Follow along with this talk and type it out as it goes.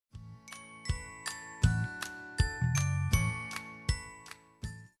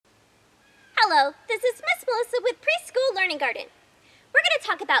Hello, this is Miss Melissa with Preschool Learning Garden. We're going to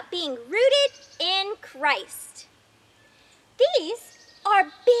talk about being rooted in Christ. These are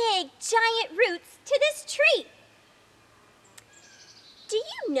big, giant roots to this tree. Do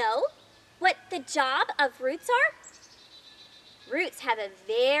you know what the job of roots are? Roots have a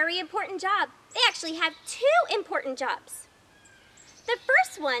very important job. They actually have two important jobs. The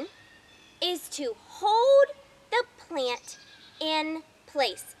first one is to hold the plant in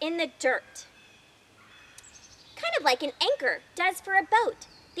place, in the dirt. Kind of like an anchor does for a boat.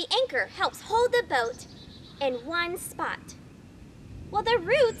 The anchor helps hold the boat in one spot. Well, the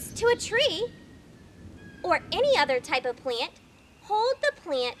roots to a tree or any other type of plant hold the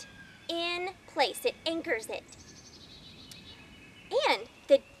plant in place. It anchors it. And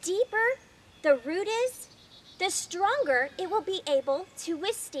the deeper the root is, the stronger it will be able to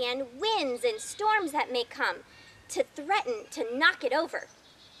withstand winds and storms that may come to threaten to knock it over.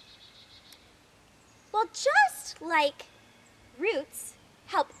 Well, just like roots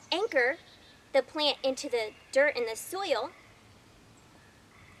help anchor the plant into the dirt and the soil,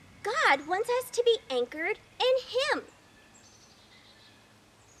 God wants us to be anchored in Him.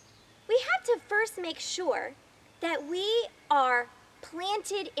 We have to first make sure that we are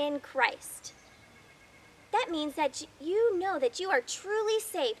planted in Christ. That means that you know that you are truly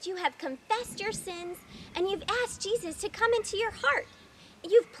saved. You have confessed your sins and you've asked Jesus to come into your heart.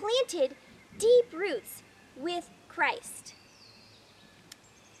 You've planted deep roots with Christ.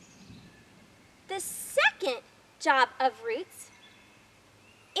 The second job of roots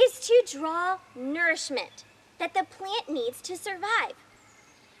is to draw nourishment that the plant needs to survive.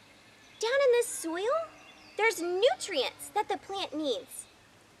 Down in the soil, there's nutrients that the plant needs.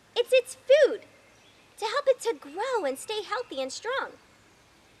 It's its food to help it to grow and stay healthy and strong.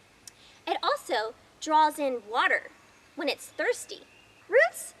 It also draws in water when it's thirsty.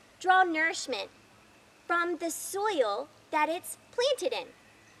 Roots draw nourishment from the soil that it's planted in.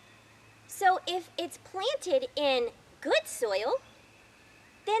 So if it's planted in good soil,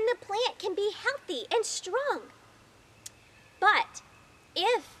 then the plant can be healthy and strong. But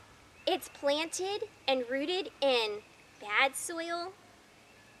if it's planted and rooted in bad soil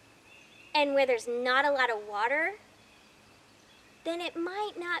and where there's not a lot of water, then it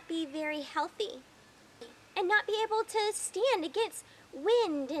might not be very healthy and not be able to stand against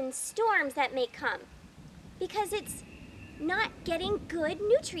wind and storms that may come because it's not getting good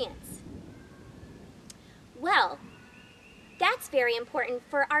nutrients. Well, that's very important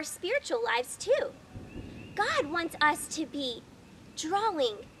for our spiritual lives too. God wants us to be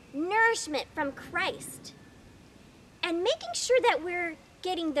drawing nourishment from Christ and making sure that we're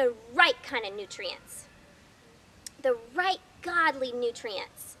getting the right kind of nutrients, the right godly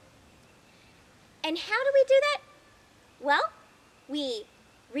nutrients. And how do we do that? Well, we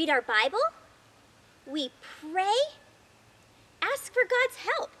read our Bible, we pray, ask for God's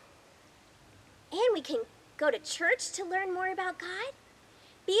help, and we can go to church to learn more about God,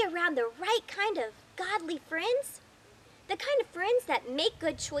 be around the right kind of godly friends, the kind of friends that make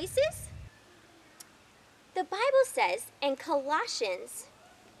good choices. The Bible says in Colossians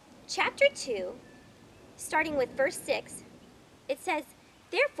chapter 2, starting with verse 6, it says,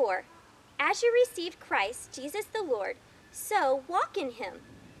 "Therefore, as you received Christ, Jesus the Lord, so walk in Him,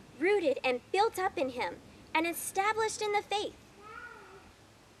 rooted and built up in Him, and established in the faith."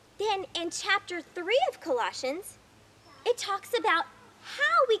 Then in chapter 3 of Colossians, it talks about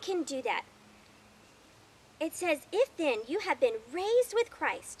how we can do that. It says, "If then you have been raised with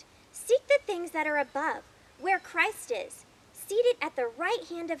Christ, seek the things that are above, where Christ is, seated at the right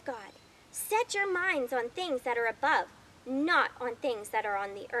hand of God. Set your minds on things that are above, not on things that are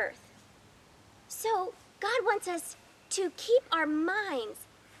on the earth." So God wants us to keep our minds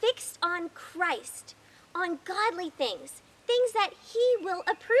fixed on Christ, on godly things, things that He will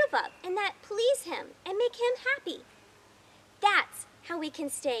approve of and that please Him and make Him happy. That's how we can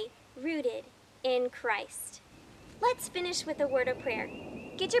stay rooted in Christ. Let's finish with a word of prayer.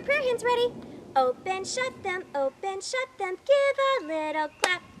 Get your prayer hands ready. Open, shut them, give a little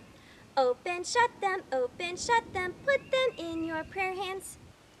clap. Open, shut them, put them in your prayer hands.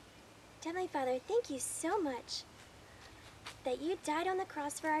 Heavenly Father, thank you so much that you died on the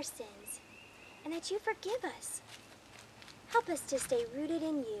cross for our sins and that you forgive us. Help us to stay rooted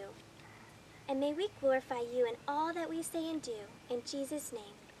in you, and may we glorify you in all that we say and do. In Jesus'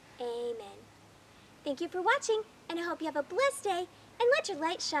 name, amen. Thank you for watching, and I hope you have a blessed day, and let your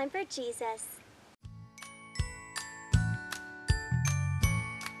light shine for Jesus.